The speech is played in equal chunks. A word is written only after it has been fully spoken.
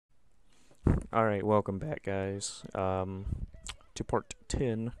Alright, welcome back, guys. To part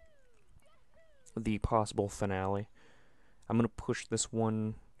 10, the possible finale. I'm gonna push this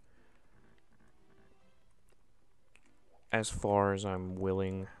one as far as I'm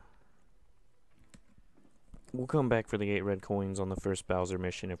willing. We'll come back for the 8 red coins on the first Bowser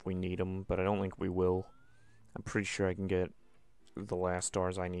mission if we need them, but I don't think we will. I'm pretty sure I can get the last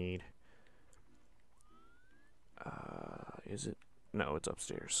stars I need. Is it? No, it's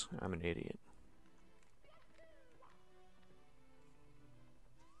upstairs. I'm an idiot.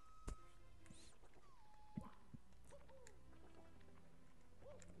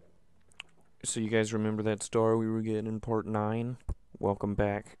 So you guys remember that star we were getting in part 9? Welcome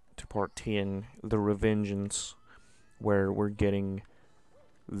back to part 10, the Revengeance, where we're getting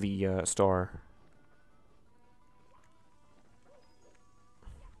the star.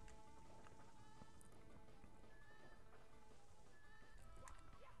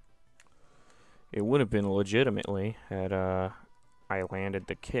 It would have been legitimately had I landed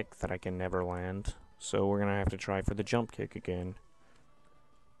the kick that I can never land. So we're gonna have to try for the jump kick again.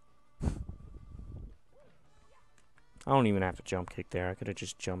 I don't even have to jump kick there. I could have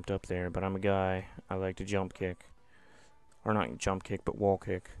just jumped up there, but I'm a guy. I like to jump kick. Or not jump kick, but wall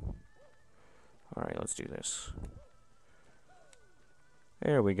kick. Alright, let's do this.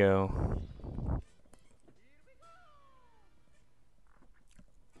 There we go.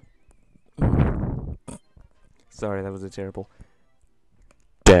 Sorry, that was a terrible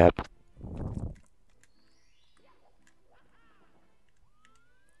dab.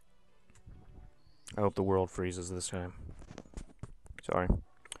 I hope the world freezes this time. Sorry.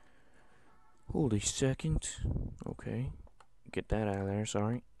 Hold a second. Okay. Get that out of there,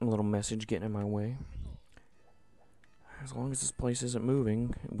 sorry. A little message getting in my way. As long as this place isn't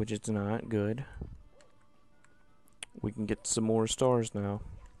moving, which it's not, good. We can get some more stars now.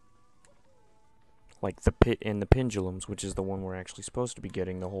 Like the pit and the pendulums, which is the one we're actually supposed to be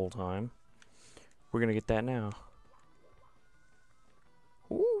getting the whole time. We're gonna get that now.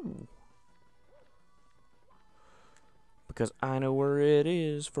 Ooh. Because I know where it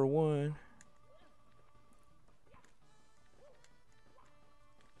is, for one.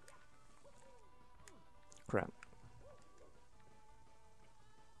 Crap.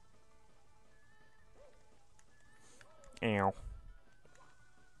 Ow.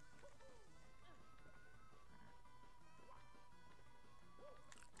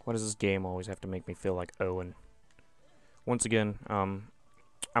 Why does this game always have to make me feel like Owen? Once again, I'm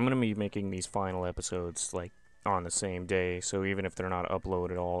gonna be making these final episodes, like, on the same day, so even if they're not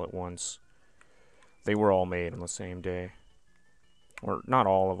uploaded all at once, they were all made on the same day. Or, not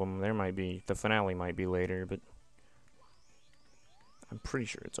all of them, the finale might be later, but I'm pretty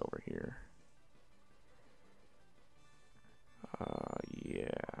sure it's over here.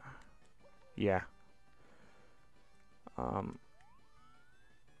 Yeah. Yeah.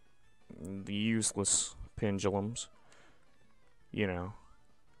 The useless pendulums. You know.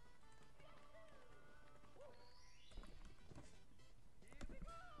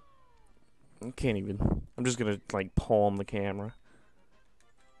 I can't even. I'm just gonna, like, palm the camera.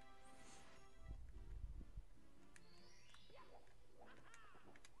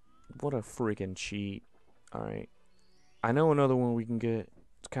 What a freaking cheat. Alright. I know another one we can get.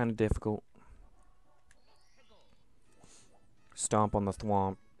 It's kind of difficult. Stomp on the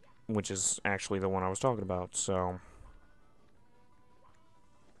thwomp, which is actually the one I was talking about, so.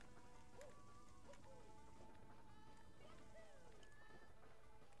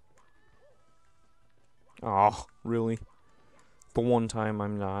 Oh, really? The one time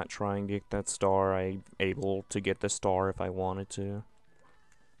I'm not trying to get that star, I'm able to get the star if I wanted to.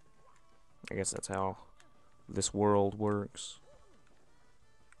 I guess that's how this world works.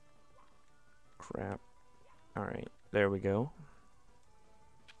 Crap. Alright, there we go.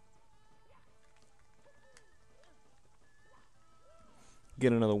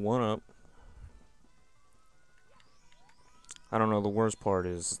 Get another 1-up. I don't know, the worst part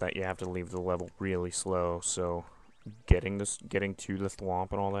is that you have to leave the level really slow, so getting to the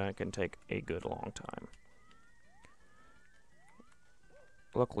thwomp and all that can take a good long time.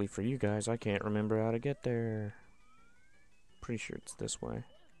 Luckily for you guys, I can't remember how to get there. Pretty sure it's this way.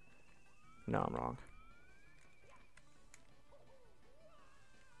 No, I'm wrong.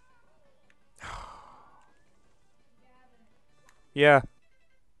 Yeah.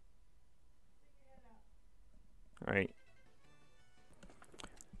 Alright.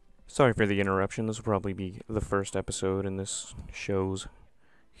 Sorry for the interruption. This will probably be the first episode in this show's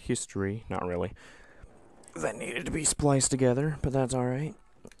history. Not really. That needed to be spliced together, but that's alright.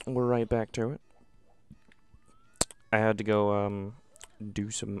 We're right back to it. I had to go,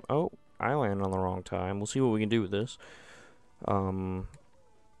 do some... Oh, I landed on the wrong time. We'll see what we can do with this.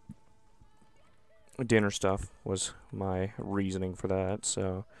 Dinner stuff was my reasoning for that,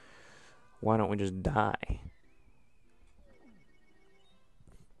 so why don't we just die?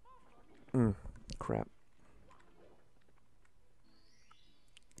 Crap.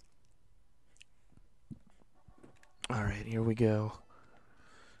 Alright, here we go.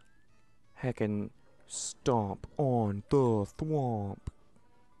 Heckin' stomp on the thwomp.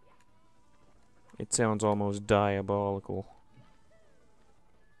 It sounds almost diabolical.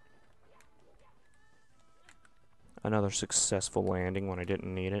 Another successful landing when I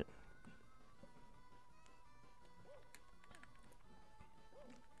didn't need it.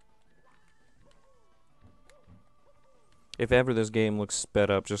 If ever this game looks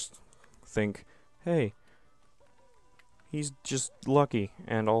sped up, just think, hey, he's just lucky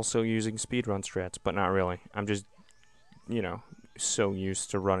and also using speedrun strats, but not really. I'm just, you know, so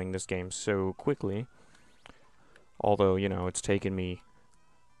used to running this game so quickly. Although, you know, it's taken me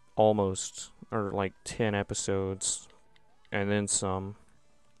almost, or like 10 episodes, and then some.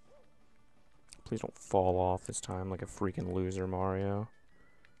 Please don't fall off this time like a freaking loser, Mario.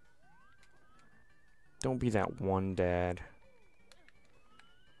 Don't be that one dad.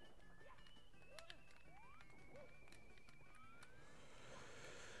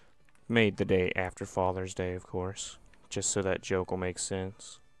 Made the day after Father's Day, of course, just so that joke will make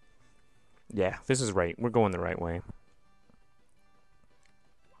sense. Yeah, this is right. We're going the right way.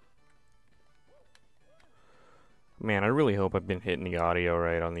 Man, I really hope I've been hitting the audio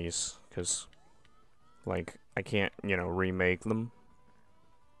right on these, because, like, I can't, you know, remake them.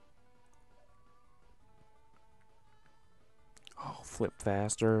 Oh, flip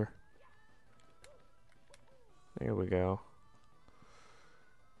faster. There we go.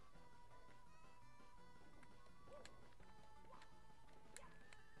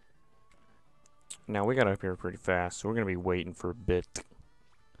 Now, we got up here pretty fast, so we're going to be waiting for a bit.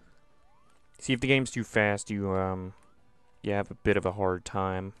 See, if the game's too fast, you have a bit of a hard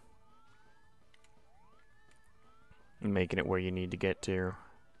time making it where you need to get to.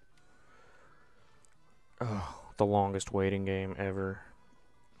 Oh, the longest waiting game ever.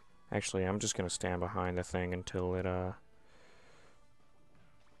 Actually, I'm just going to stand behind the thing until it,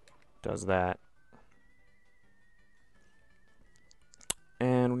 does that.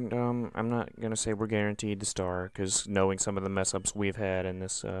 And, I'm not going to say we're guaranteed the star, because knowing some of the mess-ups we've had in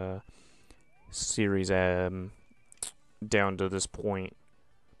this, series, down to this point,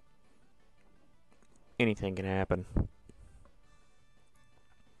 anything can happen.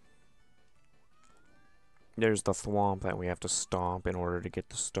 There's the thwomp that we have to stomp in order to get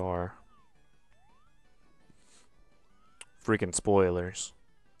the star. Freaking spoilers.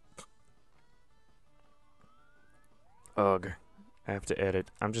 Ugh. I have to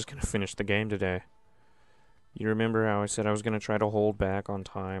edit. I'm just gonna finish the game today. You remember how I said I was gonna try to hold back on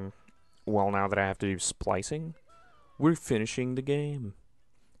time? Well, now that I have to do splicing, we're finishing the game.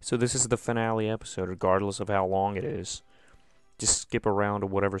 So this is the finale episode, regardless of how long it is. Just skip around to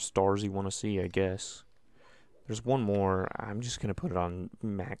whatever stars you want to see, I guess. There's one more. I'm just gonna put it on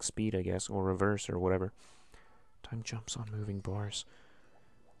max speed, I guess, or reverse, or whatever. Time jumps on moving bars.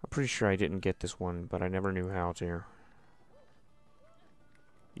 I'm pretty sure I didn't get this one, but I never knew how to.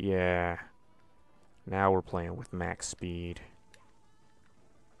 Yeah. Now we're playing with max speed.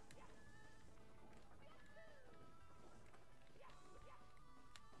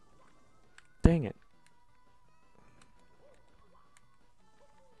 Dang it.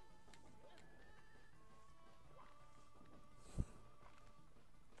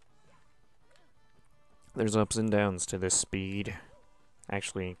 There's ups and downs to this speed.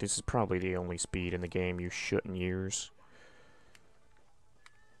 Actually, this is probably the only speed in the game you shouldn't use.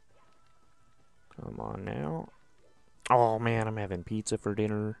 Come on now. Oh man, I'm having pizza for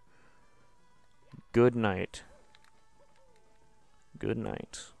dinner. Good night. Good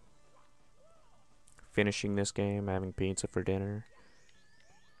night. Finishing this game, having pizza for dinner.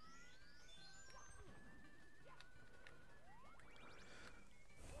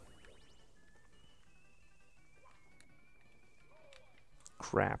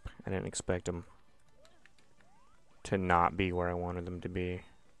 Crap, I didn't expect them to not be where I wanted them to be.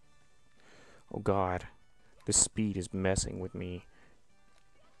 Oh god, this speed is messing with me.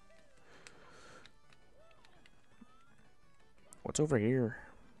 What's over here?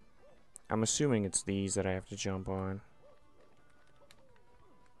 I'm assuming it's these that I have to jump on.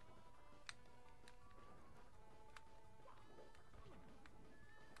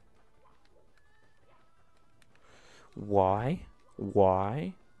 Why?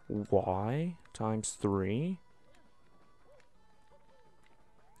 Why? Why? Times 3?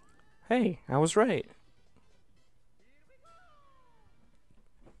 Hey, I was right.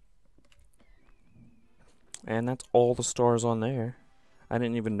 And that's all the stars on there. I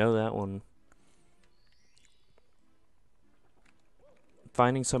didn't even know that one.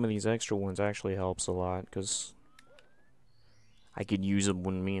 Finding some of these extra ones actually helps a lot, because I could use them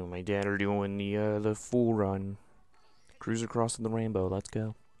when me and my dad are doing the full run. Cruise across the rainbow, let's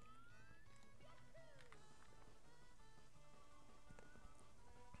go.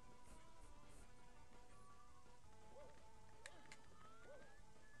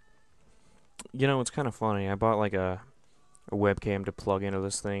 You know, it's kind of funny. I bought like a webcam to plug into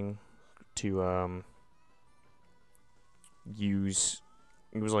this thing to use.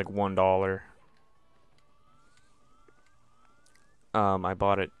 It was like $1. I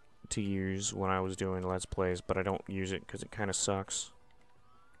bought it to use when I was doing Let's Plays, but I don't use it because it kind of sucks.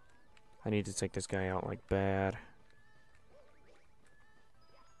 I need to take this guy out like bad.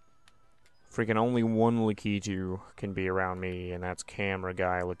 Freaking only one Lakitu can be around me, and that's camera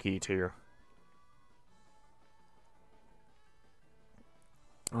guy Lakitu.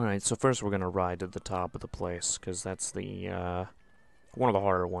 Alright, so first we're going to ride to the top of the place, because that's the, one of the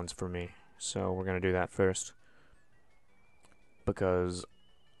harder ones for me. So we're going to do that first. Because,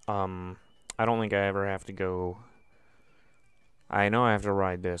 I don't think I ever have to go... I know I have to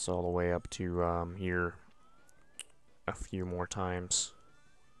ride this all the way up to, here a few more times.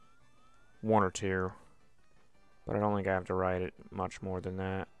 One or two. But I don't think I have to ride it much more than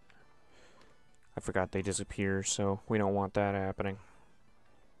that. I forgot they disappear, so we don't want that happening.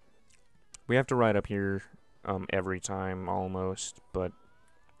 We have to ride up here every time, almost, but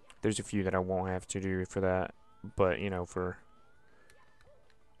there's a few that I won't have to do for that. But, you know, for...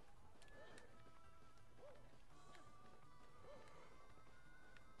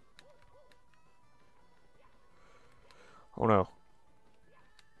 Oh no.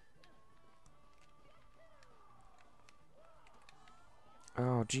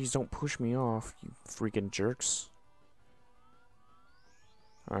 Oh, geez, don't push me off, you freaking jerks.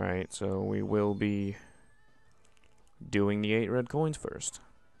 Alright, so we will be doing the 8 red coins first.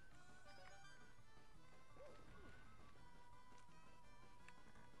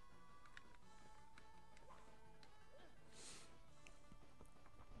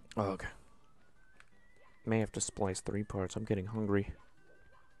 Okay. May have to splice 3 parts. I'm getting hungry.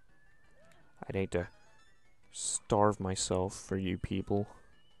 I'd hate to starve myself for you people.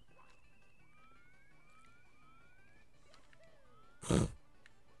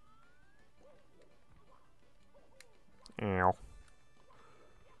 Ow.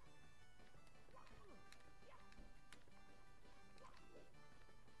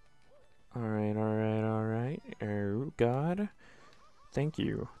 Alright, alright, alright. Oh, God. Thank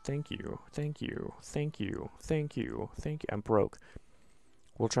you, thank you, thank you, thank you, thank you, thank you. I'm broke.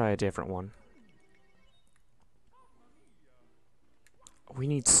 We'll try a different one. We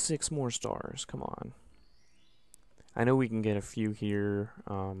need 6 more stars. Come on. I know we can get a few here.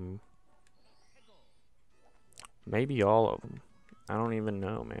 Maybe all of them. I don't even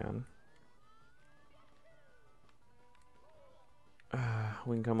know, man.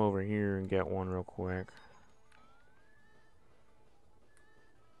 We can come over here and get one real quick.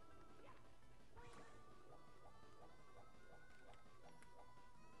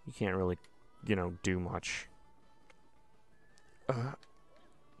 You can't really, you know, do much. Alright,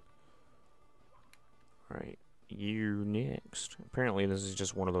 you next. Apparently this is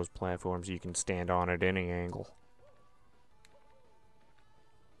just one of those platforms you can stand on at any angle.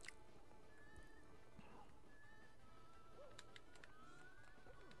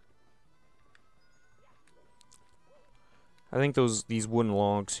 I think these wooden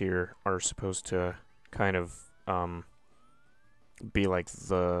logs here are supposed to kind of, be like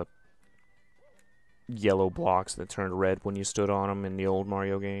the yellow blocks that turned red when you stood on them in the old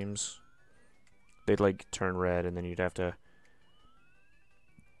Mario games. They'd like turn red and then you'd have to...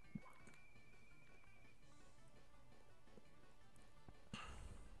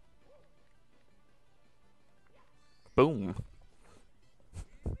 Boom!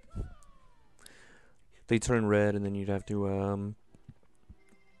 They turn red and then you'd have to,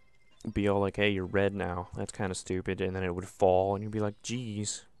 be all like, hey, you're red now. That's kind of stupid. And then it would fall and you'd be like,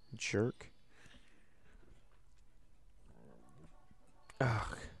 geez, jerk.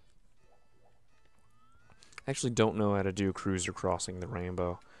 Ugh. I actually don't know how to do cruiser crossing the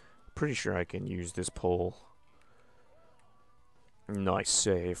rainbow. Pretty sure I can use this pole. Nice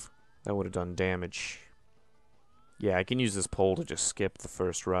save. That would have done damage. Yeah, I can use this pole to just skip the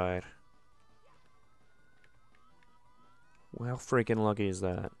first ride. Well, how freaking lucky is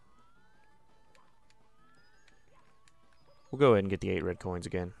that? We'll go ahead and get the 8 red coins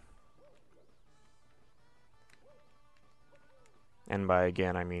again. And by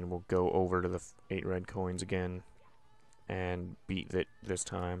again, I mean we'll go over to the 8 red coins again and beat it this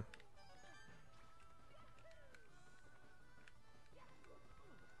time.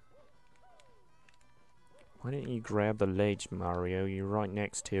 Why didn't you grab the ledge, Mario? You're right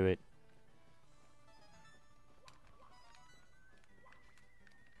next to it.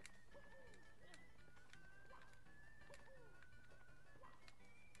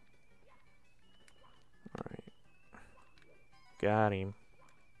 Alright. Got him.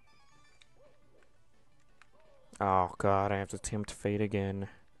 Oh god, I have to tempt fate again.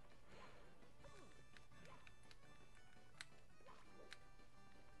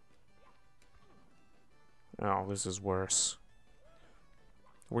 Oh, this is worse.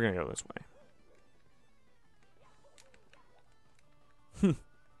 We're gonna go this way.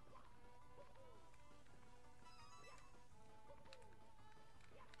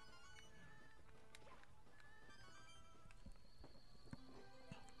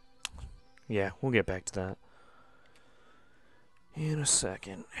 Yeah, we'll get back to that in a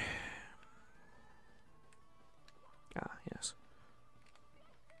second. Ah, yes.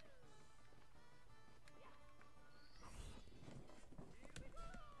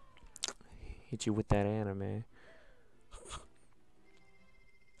 Hit you with that anime.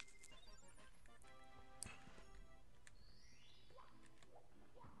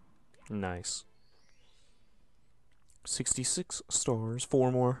 Nice. 66 stars,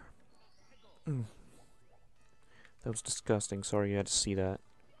 4 more. That was disgusting. Sorry you had to see that.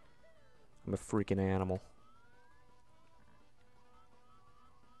 I'm a freaking animal.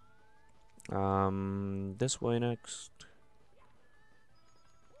 This way next.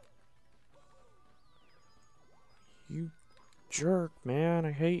 You jerk, man.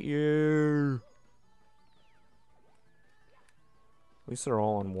 I hate you. At least they're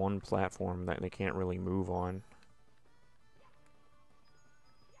all on one platform that they can't really move on.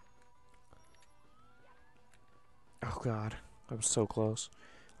 Oh god, I was so close.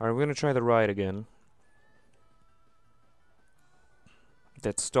 Alright, we're gonna try the ride again.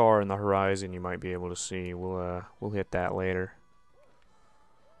 That star in the horizon you might be able to see. We'll hit that later.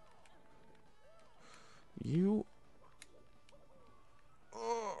 You...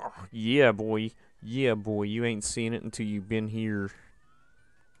 Oh, yeah, boy. Yeah, boy. You ain't seen it until you've been here.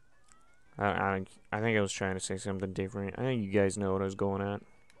 I think I was trying to say something different. I think you guys know what I was going at.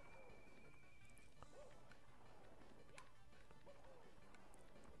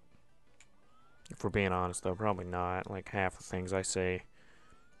 If we're being honest, though, probably not. Like, half the things I say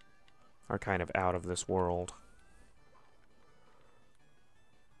are kind of out of this world.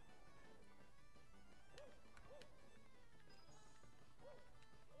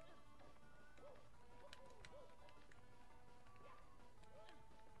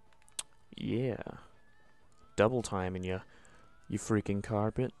 Yeah. Double timing you freaking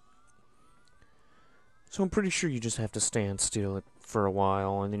carpet. So I'm pretty sure you just have to stand still for a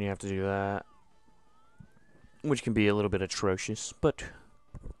while, and then you have to do that. Which can be a little bit atrocious, but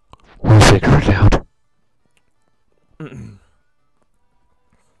we'll figure it out.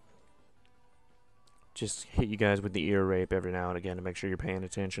 Just hit you guys with the ear rape every now and again to make sure you're paying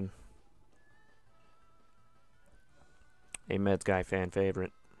attention. A Meds Guy fan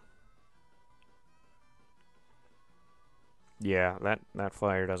favorite. Yeah, that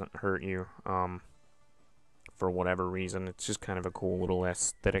fire doesn't hurt you, for whatever reason. It's just kind of a cool little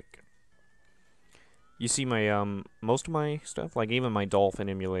aesthetic. You see my, most of my stuff, like even my Dolphin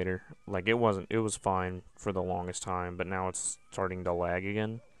emulator, like it was fine for the longest time, but now it's starting to lag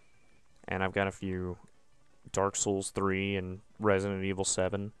again. And I've got a few Dark Souls 3 and Resident Evil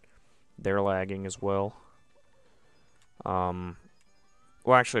 7. They're lagging as well. Well,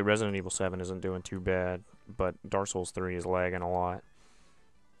 actually, Resident Evil 7 isn't doing too bad, but Dark Souls 3 is lagging a lot.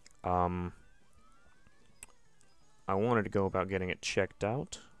 I wanted to go about getting it checked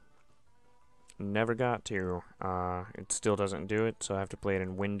out. Never got to. It still doesn't do it, so I have to play it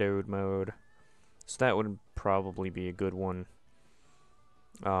in windowed mode. So that would probably be a good one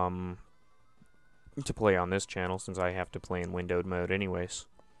to play on this channel, since I have to play in windowed mode anyways.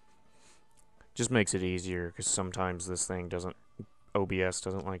 Just makes it easier, because sometimes this thing doesn't... OBS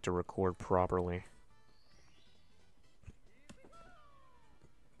doesn't like to record properly.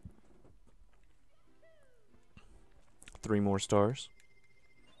 Three more stars.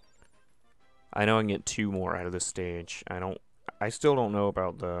 I know I can get 2 more out of this stage. I still don't know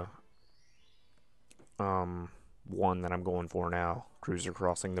about the one that I'm going for now. Cruiser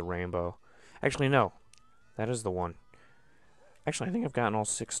Crossing the Rainbow. Actually, no. That is the one. Actually, I think I've gotten all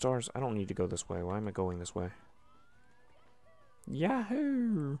 6 stars. I don't need to go this way. Why am I going this way?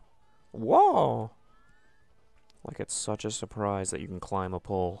 Yahoo! Whoa! Like it's such a surprise that you can climb a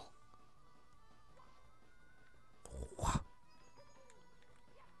pole.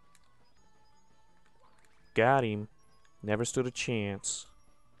 Got him. Never stood a chance.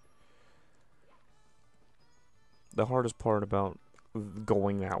 The hardest part about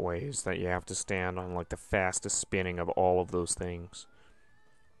going that way is that you have to stand on like the fastest spinning of all of those things.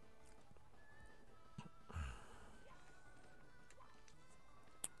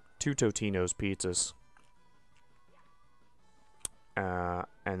 Two Totino's pizzas.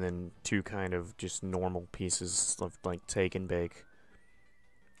 And then two kind of just normal pieces of like take and bake.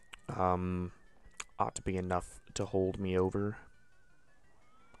 Ought to be enough to hold me over.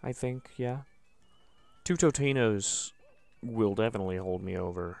 I think, yeah. Two Totino's will definitely hold me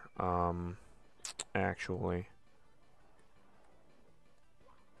over. Actually.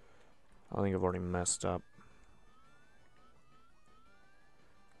 I think I've already messed up.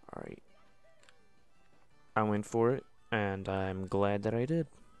 Alright. I went for it, and I'm glad that I did.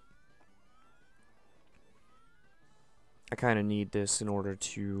 I kind of need this in order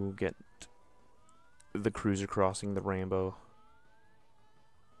to get the cruiser crossing the rainbow.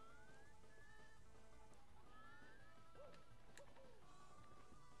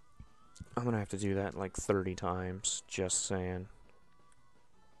 I'm gonna have to do that like 30 times, just saying.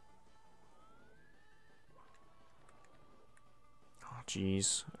 Oh,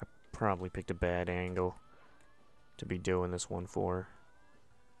 jeez. I probably picked a bad angle to be doing this one for.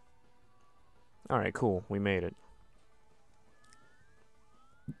 Alright, cool. We made it.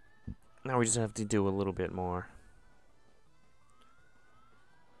 Now we just have to do a little bit more.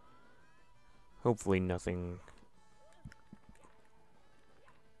 Hopefully nothing.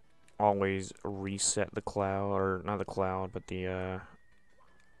 Always reset the cloud, or not the cloud, but the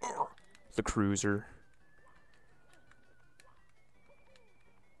cruiser.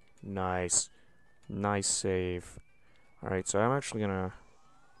 Nice. Nice save. Alright, so I'm actually gonna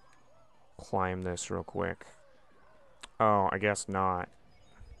climb this real quick. Oh, I guess not.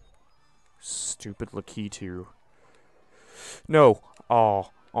 Stupid Lakitu. No!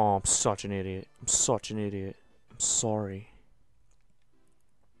 Oh, I'm such an idiot. I'm such an idiot. I'm sorry.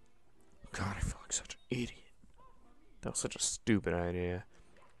 God, I feel like such an idiot. That was such a stupid idea.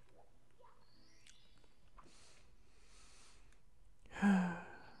 I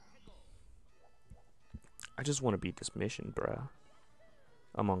just want to beat this mission, bruh.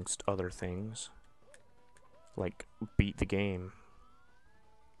 Amongst other things. Like, beat the game.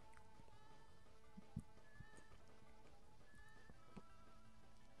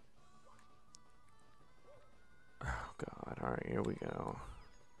 Oh, God. Alright, here we go.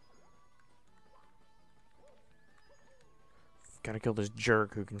 Gotta kill this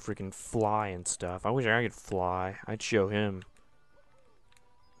jerk who can freaking fly and stuff. I wish I could fly. I'd show him.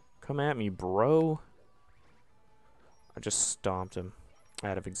 Come at me, bro. I just stomped him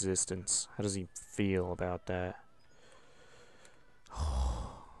out of existence. How does he feel about that?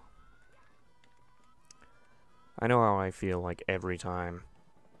 I know how I feel like every time.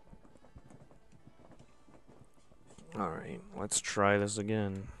 Alright, let's try this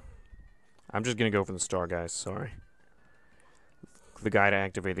again. I'm just gonna go for the star, guys. Sorry. The guy to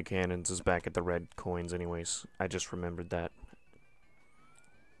activate the cannons is back at the red coins anyways. I just remembered that.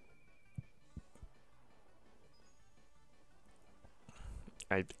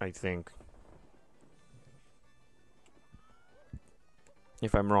 I think.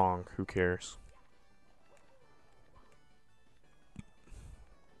 If I'm wrong, who cares?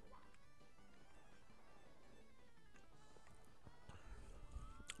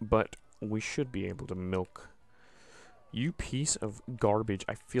 But we should be able to milk. You piece of garbage.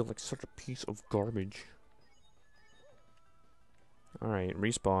 I feel like such a piece of garbage. Alright,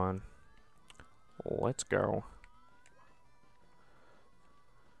 respawn. Let's go.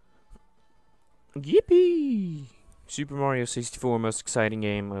 Yippee! Super Mario 64, most exciting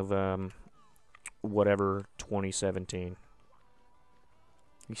game of, whatever, 2017.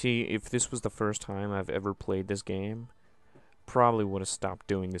 You see, if this was the first time I've ever played this game, probably would have stopped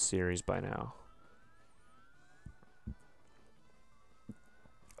doing the series by now.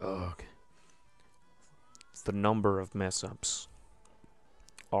 Ugh. The number of mess-ups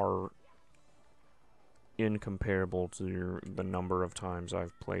are incomparable to the number of times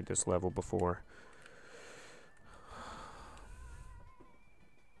I've played this level before.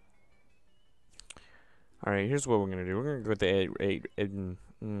 Alright, here's what we're gonna do. We're gonna go with the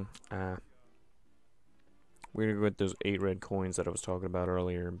we're gonna go with those 8 red coins that I was talking about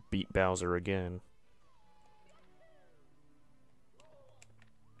earlier and beat Bowser again.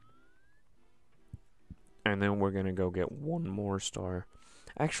 And then we're gonna go get one more star.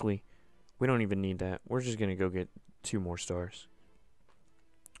 Actually, We don't even need that. We're just gonna go get 2 more stars.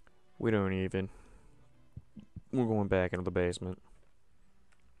 We don't even. We're going back into the basement.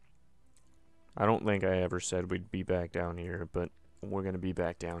 I don't think I ever said we'd be back down here, but we're gonna be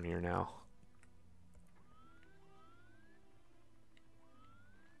back down here now.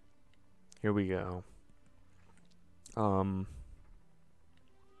 Here we go.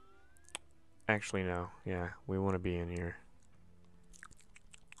 Actually, no. Yeah, we want to be in here.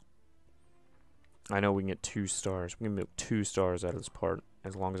 I know we can get 2 stars. We can get 2 stars out of this part,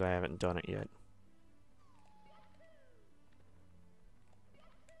 as long as I haven't done it yet.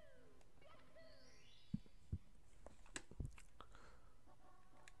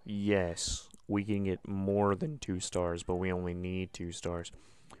 Yes, we can get more than 2 stars, but we only need 2 stars.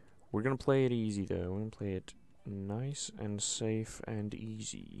 We're gonna play it easy, though. We're gonna play it nice and safe and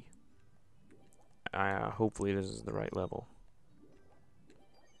easy. Hopefully this is the right level.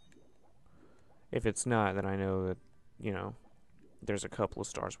 If it's not, then I know that, you know, there's a couple of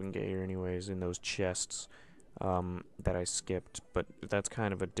stars we can get here anyways in those chests that I skipped. But that's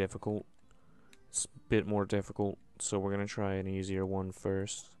kind of it's a bit more difficult, so we're going to try an easier one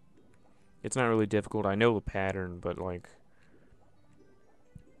first. It's not really difficult. I know the pattern, but, like,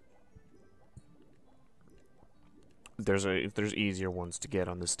 there's easier ones to get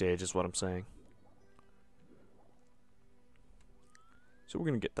on this stage, is what I'm saying. So we're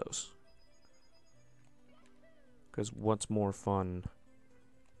going to get those. Because what's more fun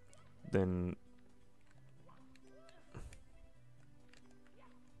than...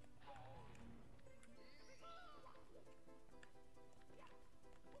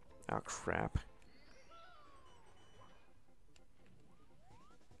 Oh, crap.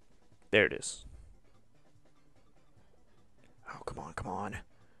 There it is. Oh, come on, come on.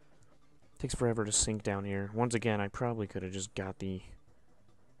 Takes forever to sink down here. Once again, I probably could have just got the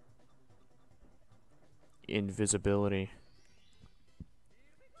invisibility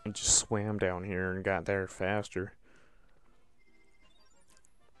and just swam down here and got there faster.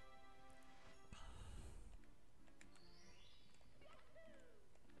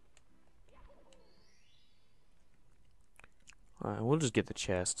 We'll just get the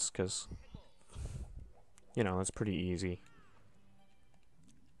chests, because, you know, that's pretty easy.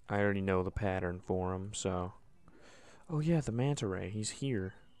 I already know the pattern for them, so... Oh yeah, the manta ray, he's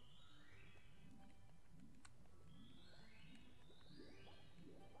here.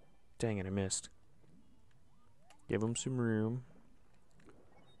 Dang it, I missed. Give him some room.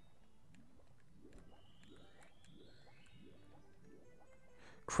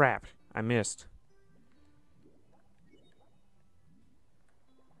 Crap, I missed.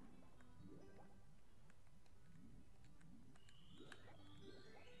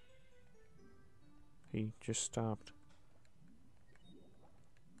 He just stopped.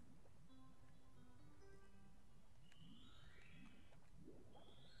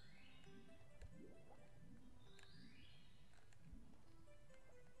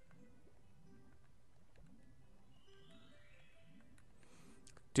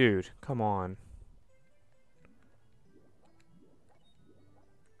 Dude, come on.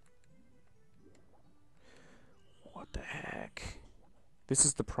 What the heck? This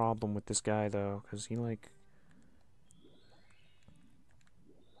is the problem with this guy, though, because he, like...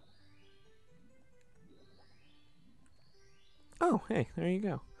 Oh, hey, there you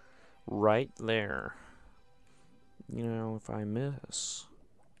go. Right there. You know, if I miss...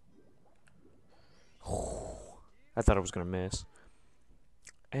 I thought I was gonna miss.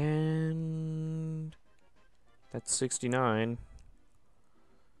 And... That's 69.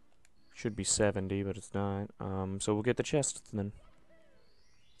 Should be 70, but it's not. So we'll get the chest, then.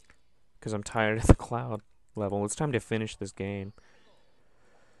 Because I'm tired of the cloud level. It's time to finish this game.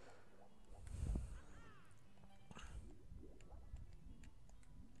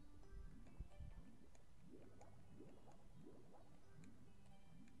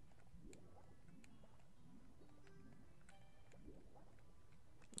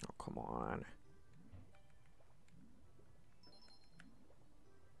 Oh, come on.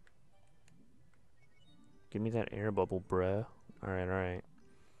 Give me that air bubble, bruh. Alright, alright.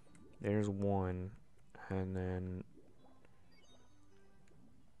 There's one. And then...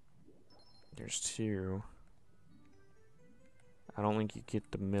 There's 2. I don't think you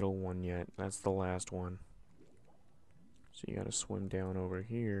get the middle one yet. That's the last one. So you gotta swim down over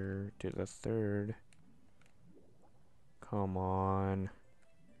here to the 3rd. Come on.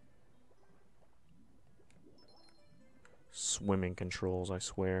 Swimming controls, I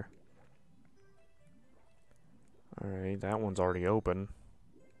swear. Alright, that one's already open.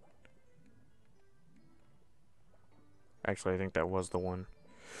 Actually, I think that was the one.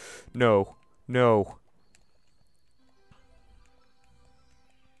 No. No.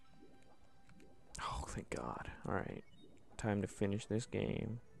 Oh, thank God. Alright. Time to finish this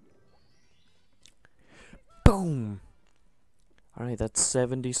game. Boom! Alright, that's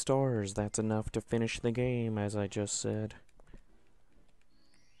 70 stars. That's enough to finish the game, as I just said.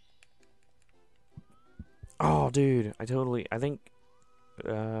 Oh, dude. I think,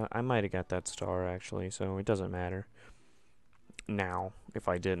 I might have got that star, actually, so it doesn't matter. Now, if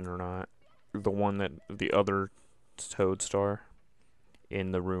I didn't or not. The other Toad star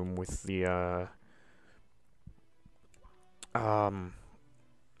in the room with the, the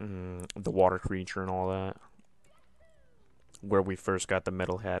water creature and all that. Where we first got the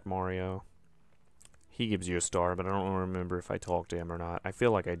metal hat Mario. He gives you a star, but I don't remember if I talked to him or not. I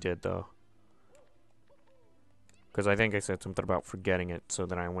feel like I did, though. Because I think I said something about forgetting it, so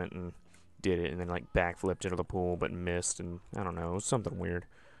then I went and did it, and then, like, backflipped into the pool, but missed, and I don't know, it was something weird.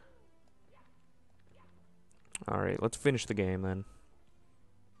 Alright, let's finish the game, then.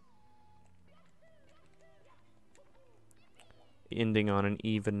 Ending on an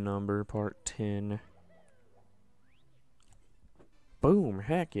even number, part 10. Boom,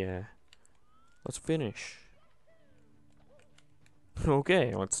 heck yeah. Let's finish.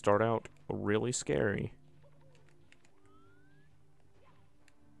 Okay, let's start out really scary.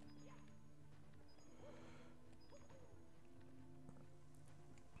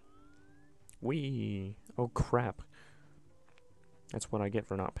 Whee! Oh crap. That's what I get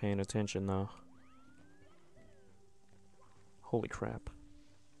for not paying attention, though. Holy crap.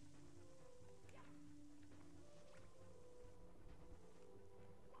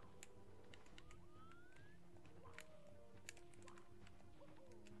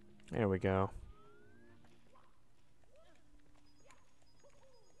 There we go.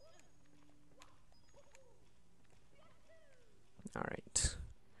 Alright.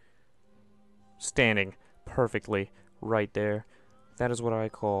 Standing perfectly right there. That is what I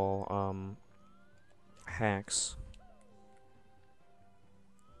call, hacks.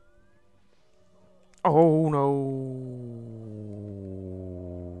 Oh no!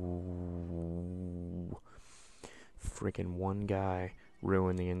 Freaking one guy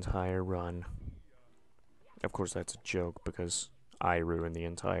ruined the entire run. Of course, that's a joke because I ruined the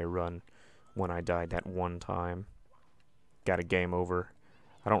entire run when I died that one time. Got a game over.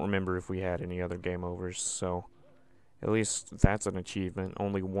 I don't remember if we had any other game overs, so at least that's an achievement.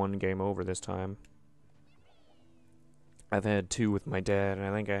 Only one game over this time. I've had 2 with my dad, and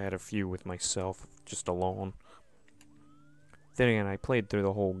I think I had a few with myself, just alone. Then again, I played through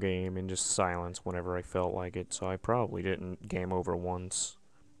the whole game in just silence whenever I felt like it, so I probably didn't game over once.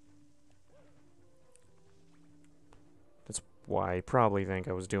 That's why I probably think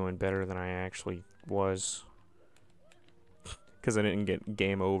I was doing better than I actually was. Because I didn't get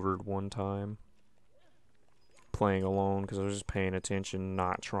game overed one time. Playing alone, because I was just paying attention,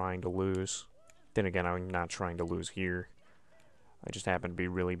 not trying to lose. Then again, I'm not trying to lose here. I just happen to be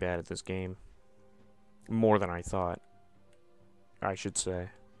really bad at this game. More than I thought, I should say.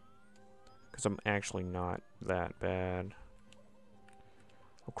 Because I'm actually not that bad.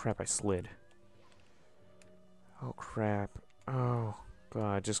 Oh crap, I slid. Oh crap. Oh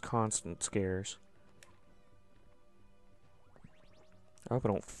god, just constant scares. I hope I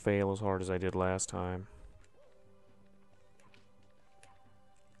don't fail as hard as I did last time.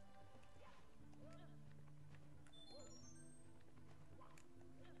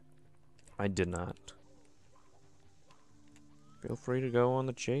 I did not. Feel free to go on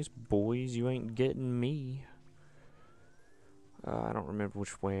the chase, boys. You ain't getting me. I don't remember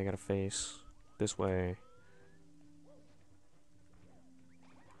which way I gotta face. This way.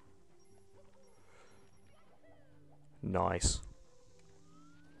 Nice.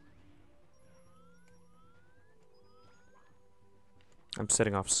 I'm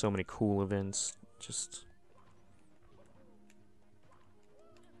setting off so many cool events. Just...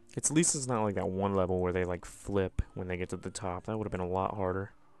 At least it's not like that one level where they, like, flip when they get to the top. That would have been a lot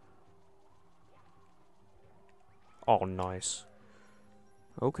harder. Oh, nice.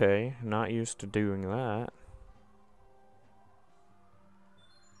 Okay, not used to doing that.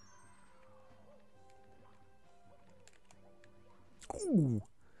 Ooh.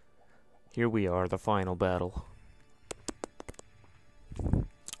 Here we are, the final battle.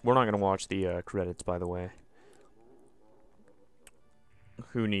 We're not gonna watch the credits, by the way.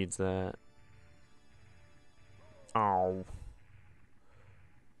 Who needs that? Oh.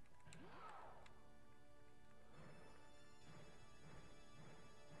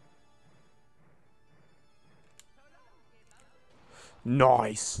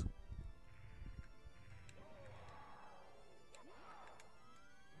 Nice.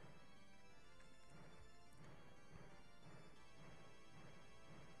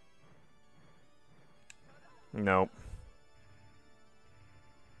 Nope.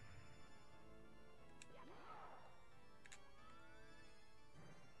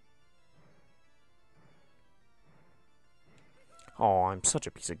 Oh, I'm such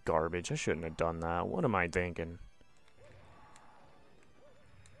a piece of garbage. I shouldn't have done that. What am I thinking?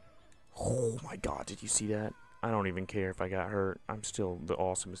 Oh my god, did you see that? I don't even care if I got hurt. I'm still the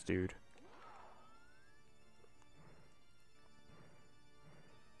awesomest dude.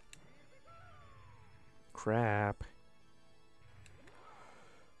 Crap.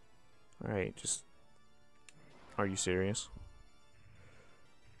 Alright, just... Are you serious?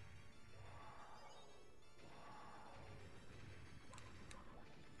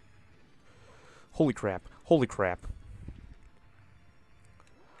 Holy crap. Holy crap.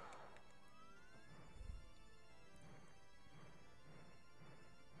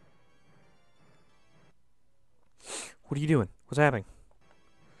 What are you doing? What's happening?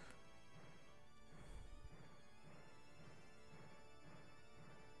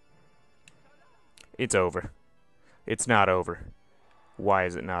 It's over. It's not over. Why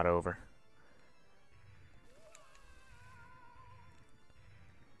is it not over?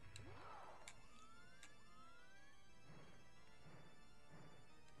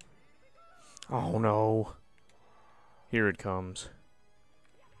 Oh no. Here it comes.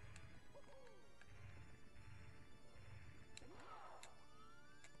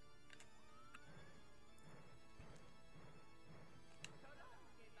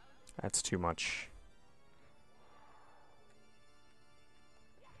 That's too much.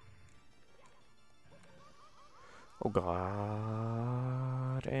 Oh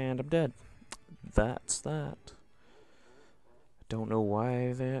god. And I'm dead. That's that. Don't know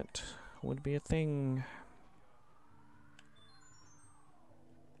why that would be a thing.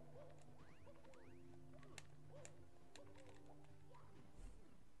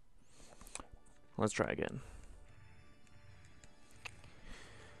 Let's try again.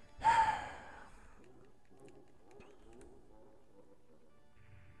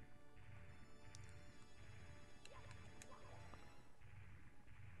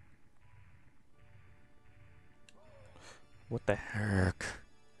 What the heck?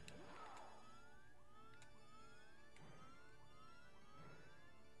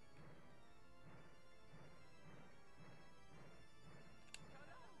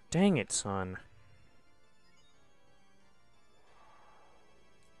 Dang it, son.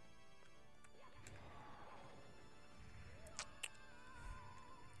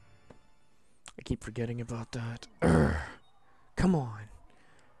 I keep forgetting about that. Urgh. Come on.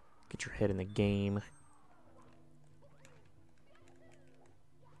 Get your head in the game.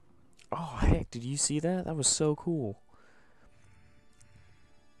 Oh, heck, did you see that? That was so cool.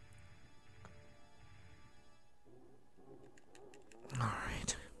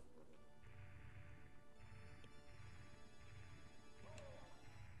 Alright.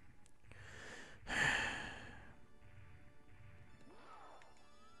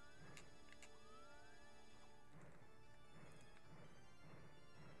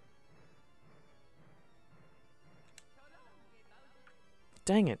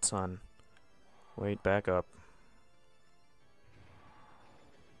 Dang it, son. Wait, back up.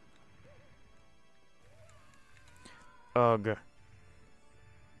 Ugh.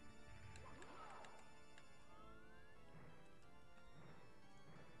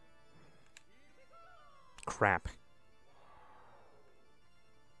 Crap.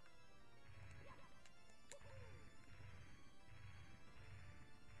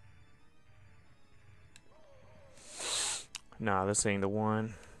 Nah, this ain't the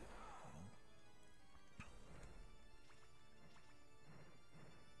one.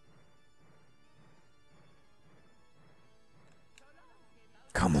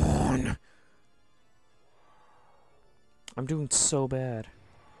 Come on. I'm doing so bad.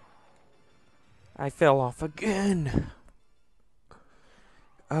 I fell off again.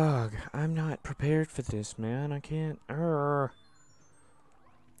 Ugh, I'm not prepared for this, man. I can't. I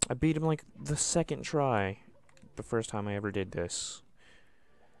beat him like the second try. The first time I ever did this.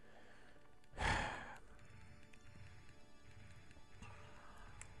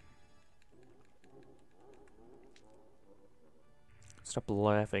 Stop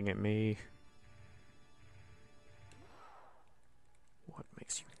laughing at me. What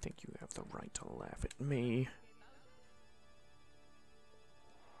makes you think you have the right to laugh at me?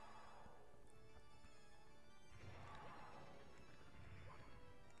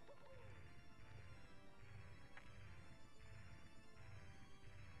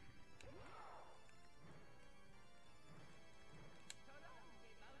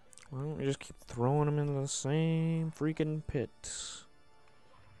 Well, you just keep throwing them into the same freaking pit.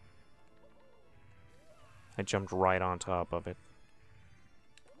 I jumped right on top of it.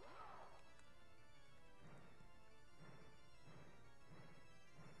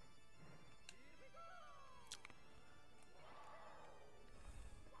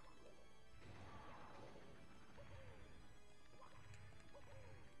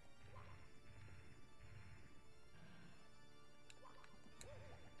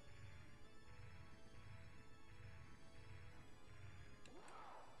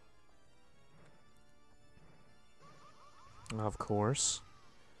 Of course.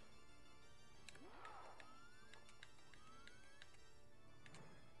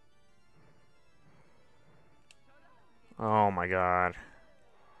 Oh my god.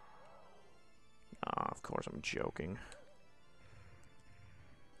 Oh, of course I'm joking.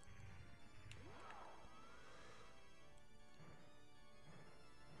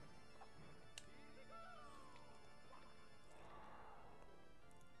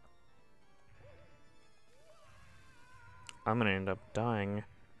 I'm gonna end up dying.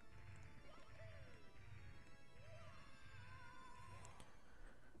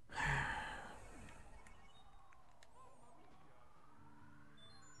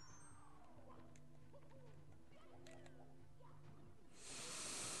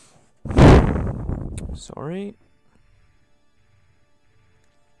 Sorry.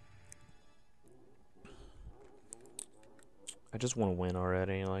 I just want to win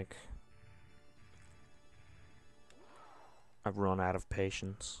already, like... I've run out of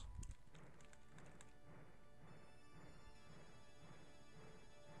patience.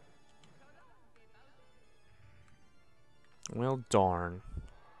 Well, darn.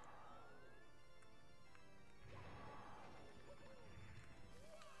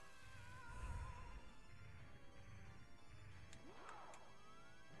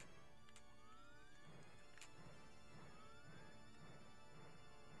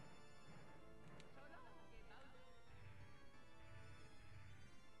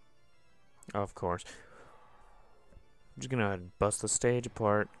 Of course. I'm just gonna bust the stage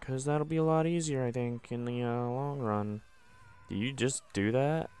apart, because that'll be a lot easier, I think, in the long run. Do you just do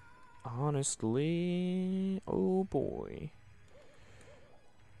that? Honestly, oh boy.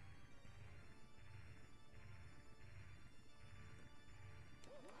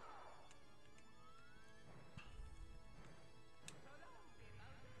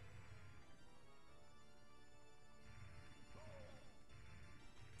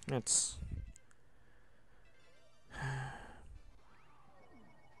 It's...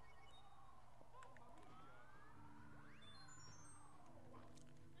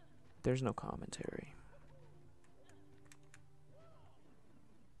 There's no commentary.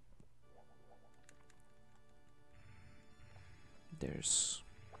 There's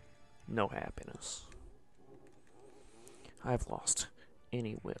no happiness. I've lost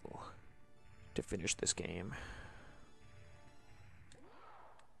any will to finish this game.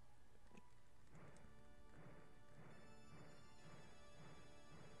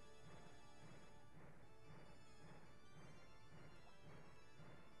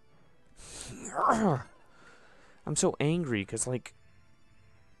 I'm so angry because, like,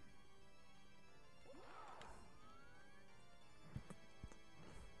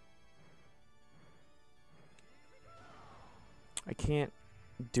 I can't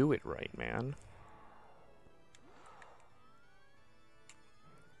do it right, man.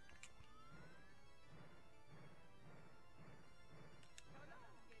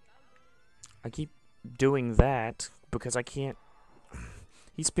 I keep doing that because I can't.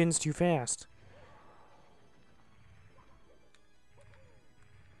 He spins too fast.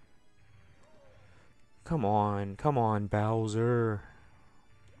 Come on, Bowser.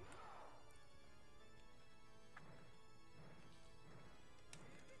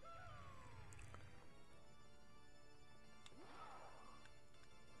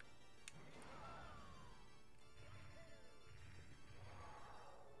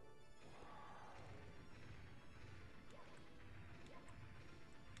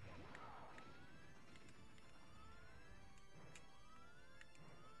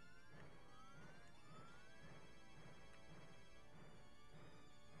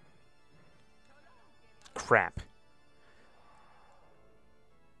 Crap.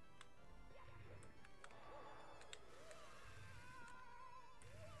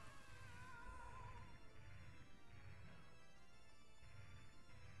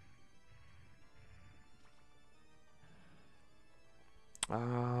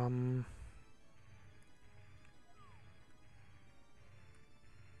 Um...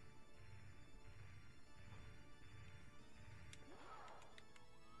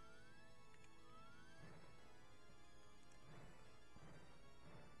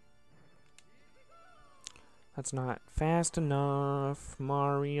 That's not fast enough,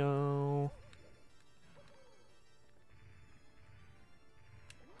 Mario.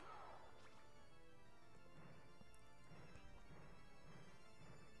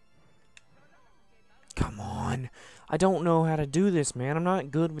 Come on. I don't know how to do this, man. I'm not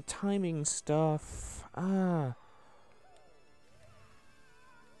good with timing stuff. Why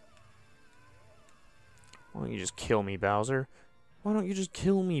don't you just kill me, Bowser? Why don't you just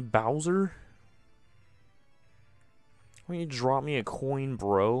kill me, Bowser? Why don't you drop me a coin,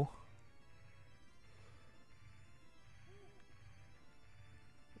 bro?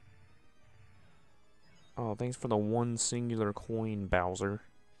 Oh, thanks for the one singular coin, Bowser.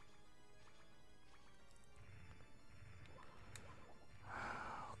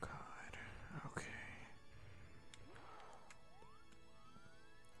 Oh, God. Okay.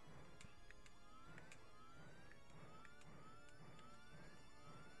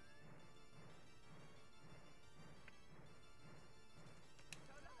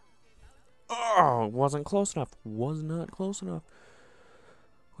 Oh, wasn't close enough. Was not close enough.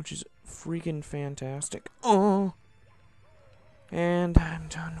 Which is freaking fantastic. Oh! And I'm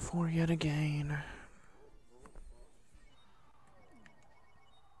done for yet again.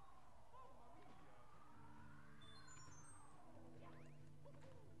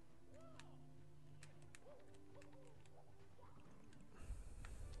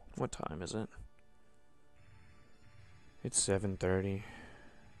 What time is it? It's 7:30.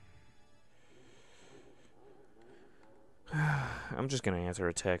 I'm just gonna answer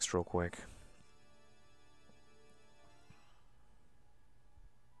a text real quick.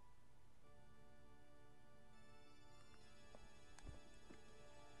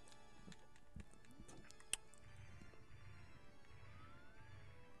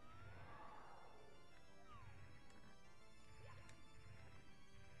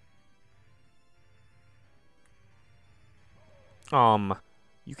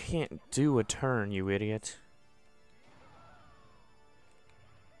 You can't do a turn, you idiot.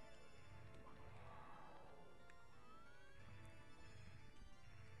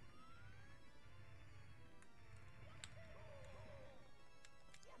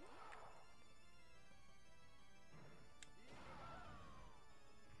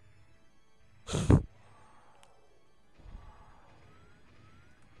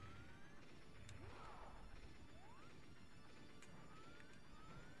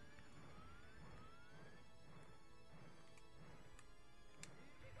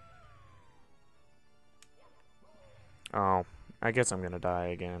 Oh, I guess I'm gonna die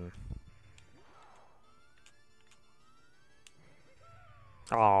again.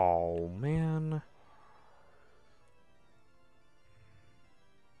 Oh, man.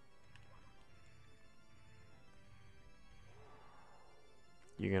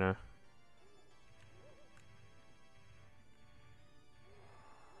 You gonna...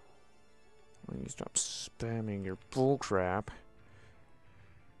 When you stop spamming your bullcrap.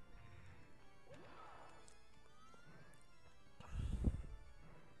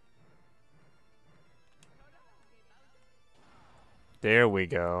 There we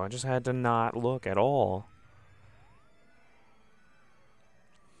go. I just had to not look at all.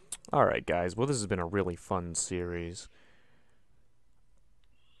 Alright, guys. Well, this has been a really fun series.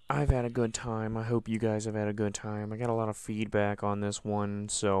 I've had a good time. I hope you guys have had a good time. I got a lot of feedback on this one,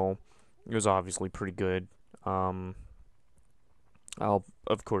 so it was obviously pretty good. I'll,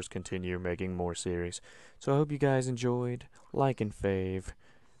 of course, continue making more series. So I hope you guys enjoyed. Like and fave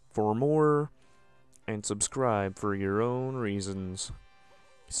for more, and subscribe for your own reasons.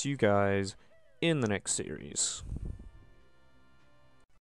 See you guys in the next series.